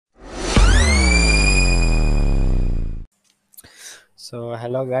So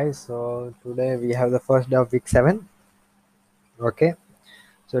hello guys. So today we have the first day of week 7. Okay.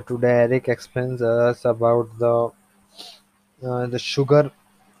 So today Eric explains us about the sugar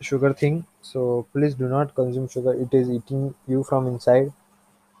thing. So please do not consume sugar. It is eating you from inside.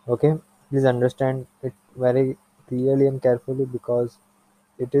 Okay. Please understand it very clearly and carefully because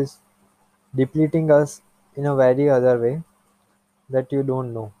it is depleting us in a very other way that you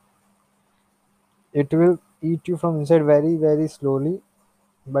don't know. It will eat you from inside very slowly,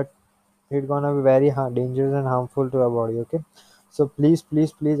 but it's gonna be very dangerous and harmful to our body. Okay, so please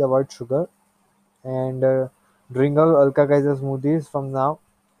avoid sugar and drink all alka Kaiser smoothies from now.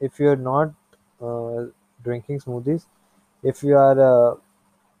 If you're not uh, drinking smoothies, if you are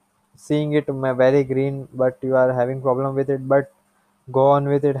seeing it very green but you are having problem with it, but go on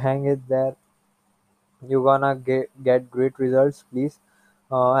with it, hang it there, you're gonna get great results. Please,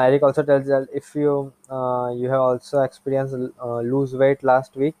 Eric also tells that if you have also experienced lose weight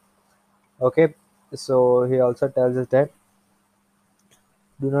last week. Okay, so he also tells us that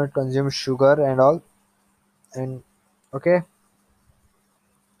do not consume sugar and all. And okay,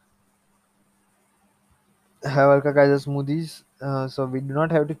 have alka Kaiser smoothies. So we do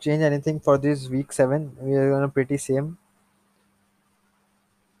not have to change anything for this week 7. We are gonna pretty same.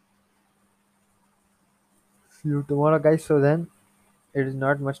 See you tomorrow, guys. So then it is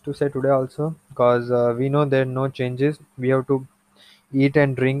not much to say today also because we know there are no changes. We have to eat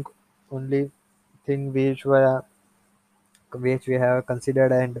and drink only thing which we have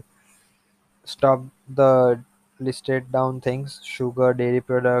considered and stop the listed down things: sugar, dairy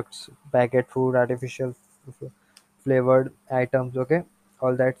products, packet food, artificial flavored items. Okay,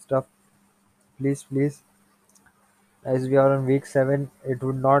 all that stuff. Please, as we are on week 7, it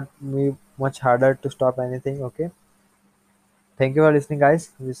would not be much harder to stop anything. Okay, thank you for listening,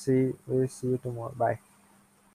 guys. We will see you tomorrow. Bye.